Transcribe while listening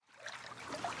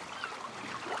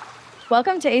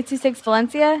Welcome to 826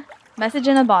 Valencia, message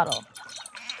in a bottle.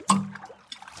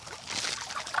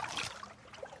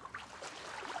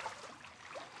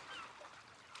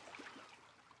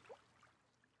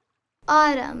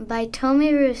 Autumn by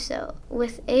Tomi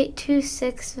with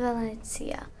 826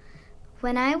 Valencia.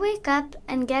 When I wake up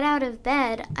and get out of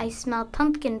bed, I smell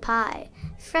pumpkin pie,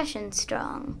 fresh and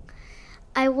strong.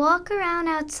 I walk around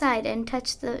outside and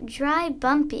touch the dry,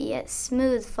 bumpy yet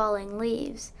smooth falling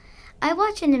leaves. I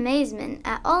watch in amazement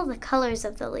at all the colors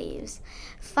of the leaves: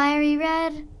 fiery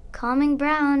red, calming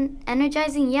brown,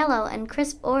 energizing yellow, and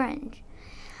crisp orange.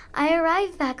 I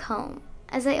arrive back home.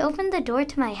 As I open the door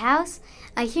to my house,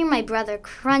 I hear my brother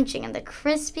crunching in the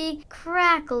crispy,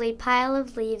 crackly pile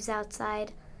of leaves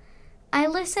outside. I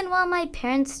listen while my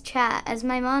parents chat as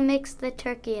my mom makes the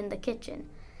turkey in the kitchen.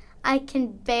 I can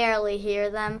barely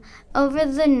hear them over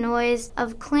the noise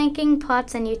of clanking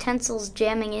pots and utensils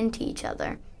jamming into each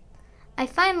other. I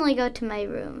finally go to my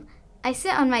room. I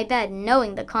sit on my bed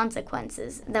knowing the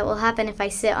consequences that will happen if I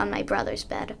sit on my brother's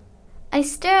bed. I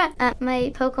stare at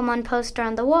my Pokemon poster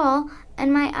on the wall,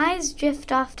 and my eyes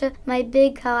drift off to my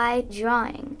big kawaii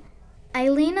drawing. I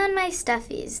lean on my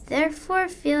stuffies, therefore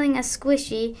feeling a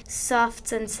squishy, soft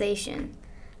sensation.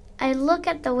 I look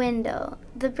at the window.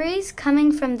 The breeze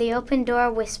coming from the open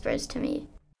door whispers to me.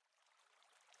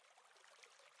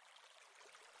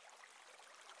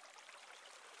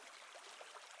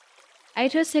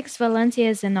 I26 Valencia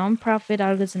is a non-profit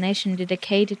organization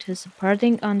dedicated to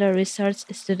supporting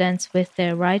under-researched students with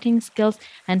their writing skills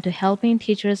and to helping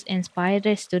teachers inspire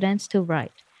their students to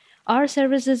write. Our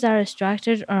services are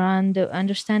structured around the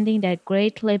understanding that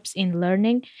great leaps in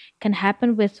learning can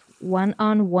happen with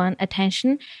one-on-one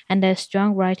attention and that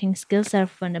strong writing skills are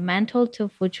fundamental to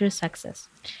future success.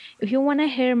 If you want to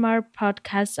hear more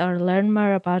podcasts or learn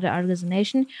more about the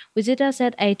organization, visit us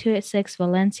at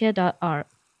a26valencia.org.